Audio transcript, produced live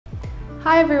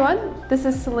Hi everyone, this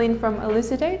is Celine from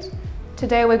Elucidate.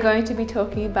 Today we're going to be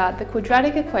talking about the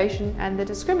quadratic equation and the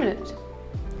discriminant.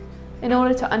 In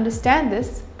order to understand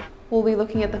this, we'll be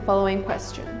looking at the following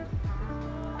question.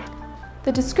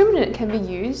 The discriminant can be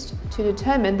used to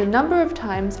determine the number of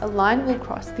times a line will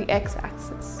cross the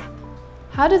x-axis.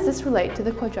 How does this relate to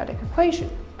the quadratic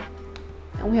equation?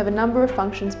 And we have a number of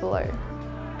functions below.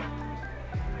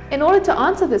 In order to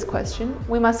answer this question,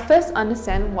 we must first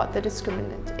understand what the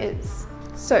discriminant is.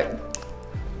 So,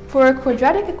 for a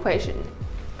quadratic equation,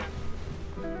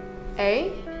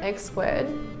 ax squared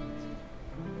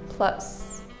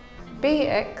plus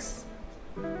bx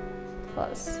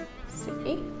plus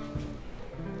c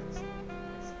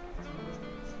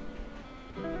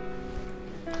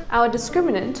our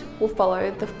discriminant will follow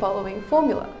the following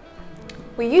formula.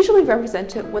 We usually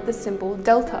represent it with the symbol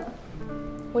delta,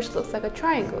 which looks like a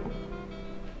triangle.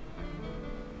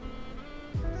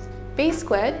 b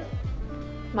squared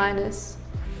minus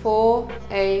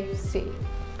 4ac.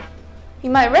 You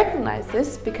might recognize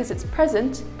this because it's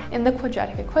present in the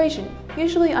quadratic equation,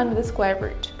 usually under the square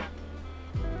root.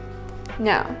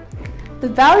 Now, the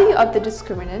value of the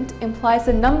discriminant implies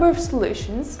the number of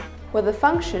solutions where the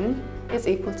function is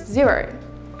equal to 0.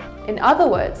 In other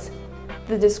words,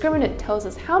 the discriminant tells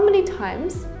us how many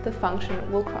times the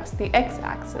function will cross the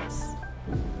x-axis.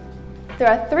 There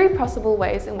are three possible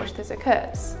ways in which this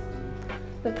occurs.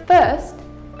 The first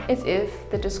is if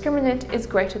the discriminant is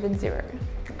greater than 0.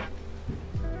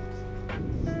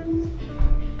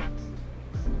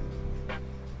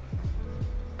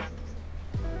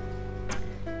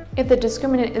 If the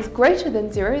discriminant is greater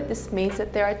than 0, this means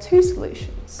that there are two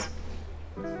solutions.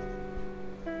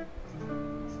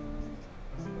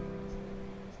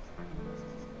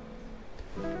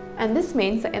 And this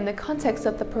means that in the context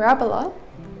of the parabola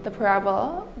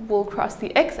will cross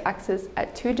the x-axis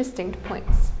at two distinct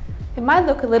points. It might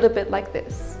look a little bit like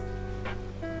this.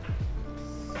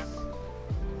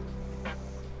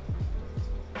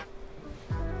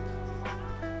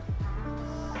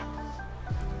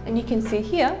 And you can see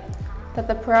here that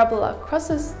the parabola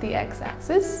crosses the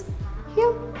x-axis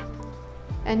here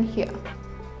and here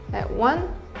at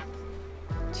 1,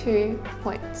 2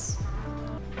 points.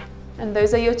 And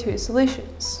those are your two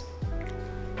solutions.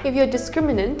 If your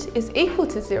discriminant is equal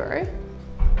to 0,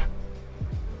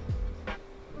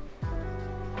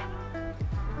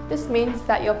 this means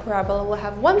that your parabola will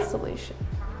have one solution.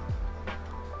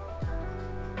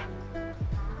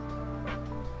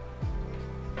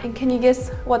 And can you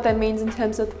guess what that means in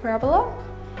terms of the parabola?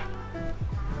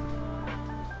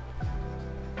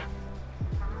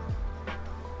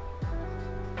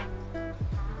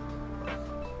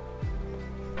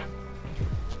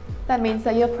 That means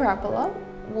that your parabola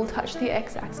will touch the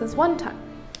x-axis one time.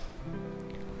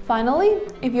 Finally,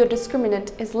 if your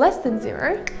discriminant is less than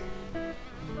 0,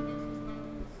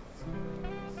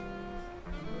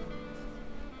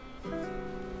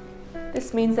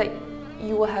 this means that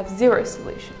you will have 0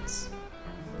 solutions.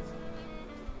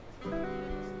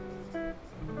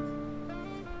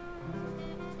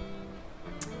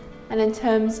 And in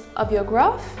terms of your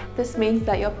graph, this means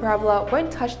that your parabola won't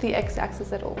touch the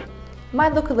x-axis at all. It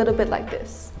might look a little bit like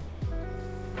this.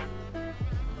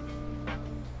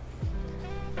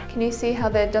 Can you see how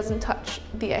that doesn't touch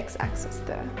the x-axis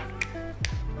there?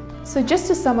 So just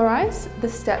to summarize the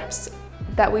steps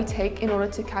that we take in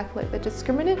order to calculate the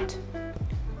discriminant.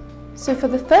 So for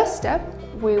the first step,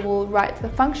 we will write the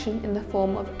function in the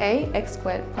form of ax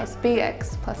squared plus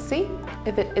bx plus c,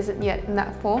 if it isn't yet in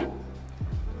that form.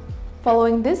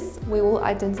 Following this, we will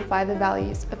identify the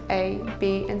values of a,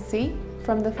 b, and c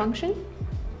from the function.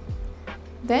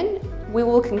 Then we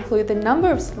will conclude the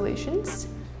number of solutions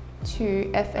to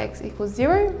fx equals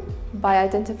 0 by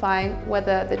identifying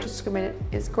whether the discriminant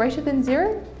is greater than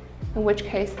 0, in which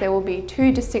case there will be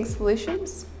two distinct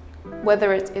solutions,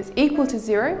 whether it is equal to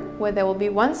 0, where there will be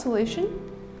one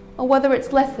solution, or whether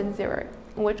it's less than 0,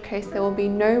 in which case there will be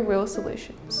no real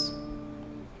solutions.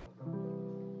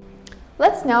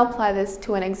 Let's now apply this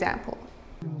to an example.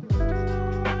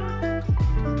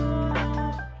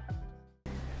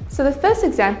 So the first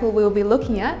example we will be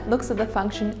looking at looks at the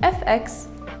function fx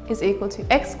is equal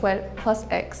to x squared plus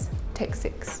x take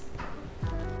 6.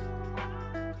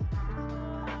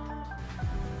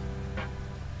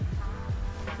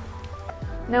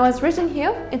 Now as written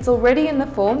here, it's already in the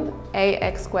form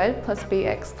ax squared plus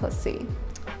bx plus c.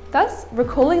 Thus,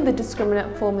 recalling the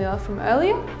discriminant formula from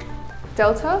earlier,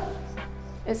 delta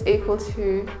is equal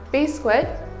to b squared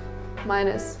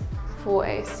minus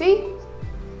 4ac.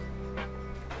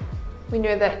 We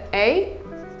know that a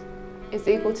is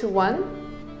equal to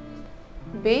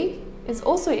 1, b is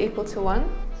also equal to 1,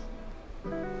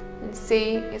 and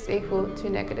C is equal to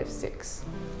 -6.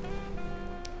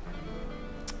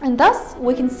 And thus,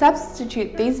 we can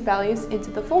substitute these values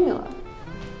into the formula.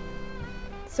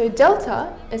 So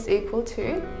delta is equal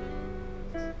to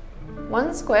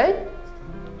 1 squared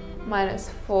minus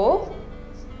 4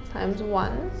 times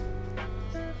 1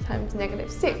 times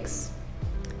 -6.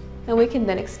 And we can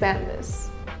then expand this.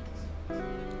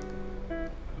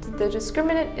 The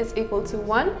discriminant is equal to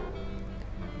 1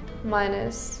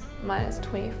 minus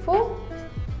 24,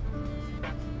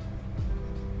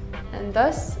 and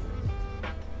thus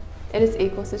it is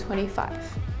equal to 25.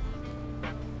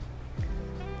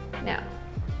 Now,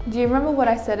 do you remember what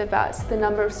I said about the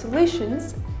number of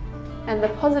solutions and the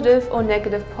positive or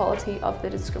negative quality of the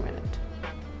discriminant?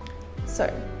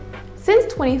 So,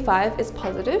 since 25 is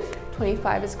positive,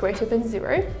 25 is greater than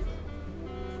 0,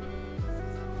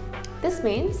 this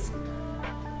means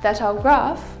that our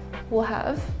graph will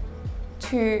have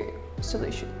 2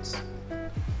 solutions.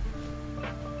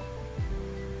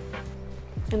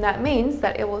 And that means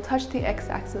that it will touch the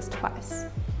x-axis twice.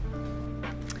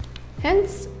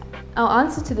 Hence, our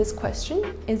answer to this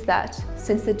question is that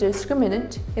since the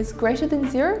discriminant is greater than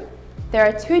 0, there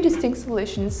are 2 distinct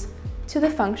solutions to the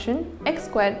function x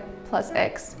squared plus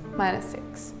x minus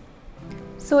 6.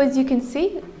 So as you can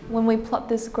see, when we plot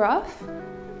this graph,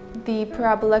 the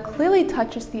parabola clearly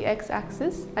touches the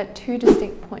x-axis at 2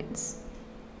 distinct points.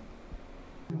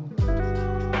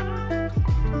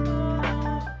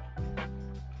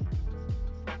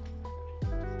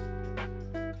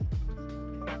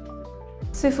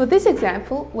 So for this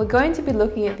example, we're going to be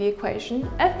looking at the equation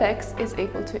fx is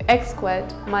equal to x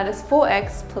squared minus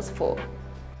 4x plus 4.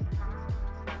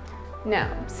 Now,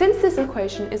 since this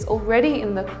equation is already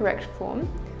in the correct form,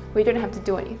 we don't have to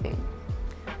do anything.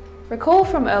 Recall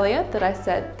from earlier that I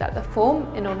said that the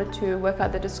form in order to work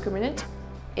out the discriminant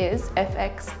is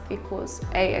fx equals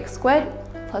ax squared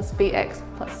plus bx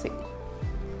plus c.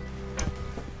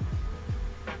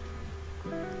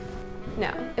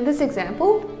 Now, in this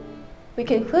example, we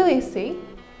can clearly see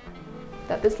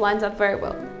that this lines up very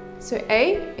well. So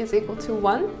a is equal to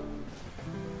 1.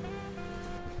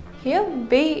 Here,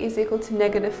 b is equal to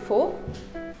 -4.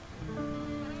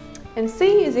 And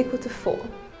c is equal to 4.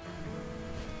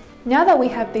 Now that we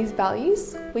have these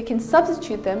values, we can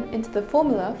substitute them into the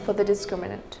formula for the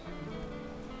discriminant.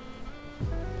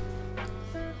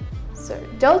 So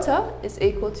delta is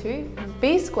equal to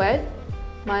b squared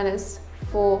minus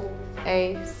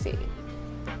 4ac.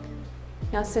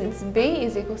 Now since b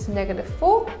is equal to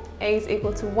 -4, a is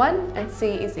equal to 1, and c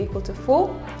is equal to 4,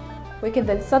 we can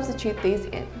then substitute these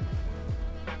in.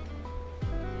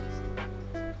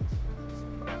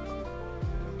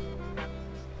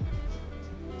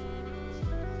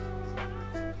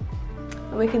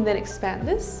 And we can then expand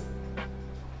this.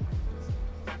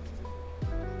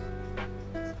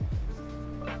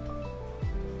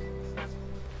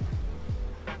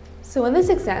 So in this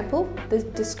example, the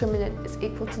discriminant is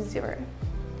equal to 0.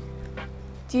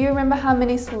 Do you remember how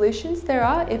many solutions there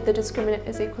are if the discriminant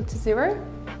is equal to 0?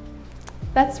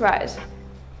 That's right.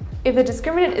 If the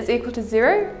discriminant is equal to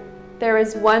 0, there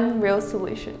is one real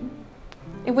solution.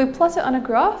 If we plot it on a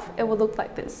graph, it will look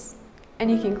like this. And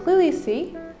you can clearly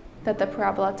see that the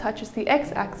parabola touches the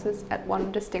x-axis at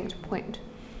one distinct point.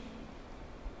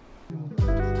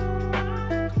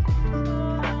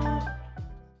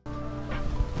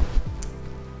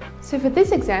 So for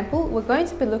this example, we're going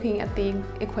to be looking at the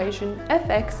equation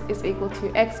fx is equal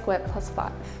to x squared plus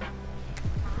 5.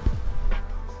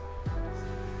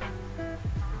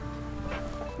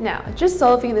 Now, just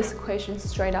solving this equation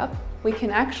straight up, we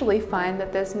can actually find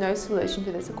that there's no solution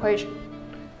to this equation.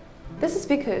 This is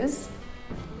because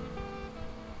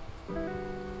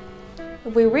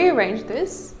if we rearrange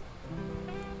this,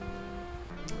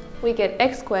 we get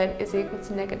x squared is equal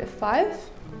to -5,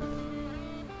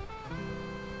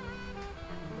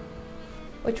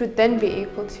 which would then be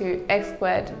equal to x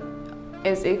squared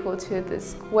is equal to the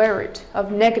square root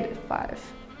of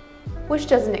 -5, which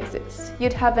doesn't exist.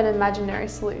 You'd have an imaginary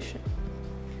solution.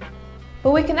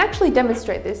 But we can actually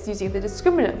demonstrate this using the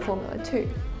discriminant formula too.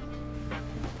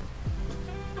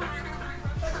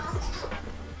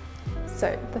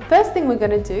 So the first thing we're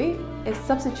going to do is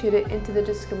substitute it into the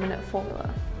discriminant formula.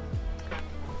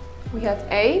 We have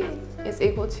a is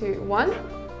equal to 1.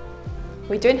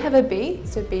 We don't have a b,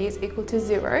 so b is equal to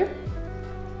 0.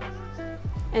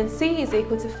 And c is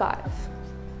equal to 5.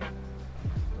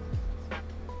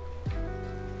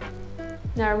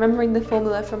 Now remembering the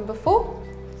formula from before,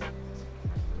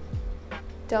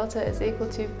 delta is equal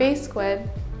to b squared,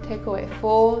 take away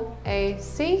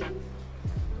 4ac,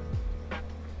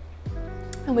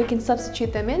 and we can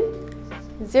substitute them in.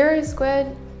 0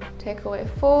 squared, take away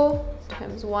 4,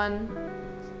 times 1,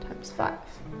 times 5.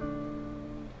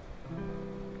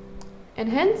 And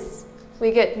hence,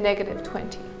 we get negative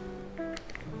 20.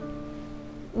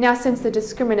 Now, since the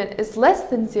discriminant is less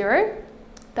than 0,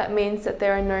 that means that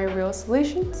there are no real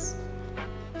solutions.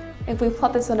 If we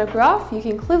plot this on a graph, you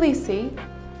can clearly see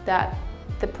that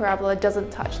the parabola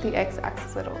doesn't touch the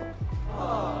x-axis at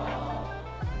all.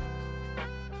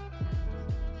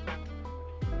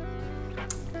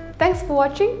 Thanks for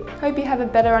watching. Hope you have a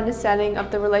better understanding of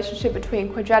the relationship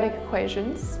between quadratic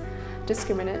equations,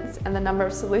 discriminants, and the number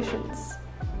of solutions.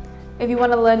 If you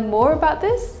want to learn more about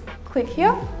this, click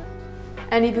here.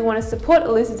 And if you want to support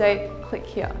Elucidate, click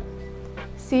here.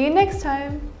 See you next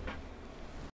time!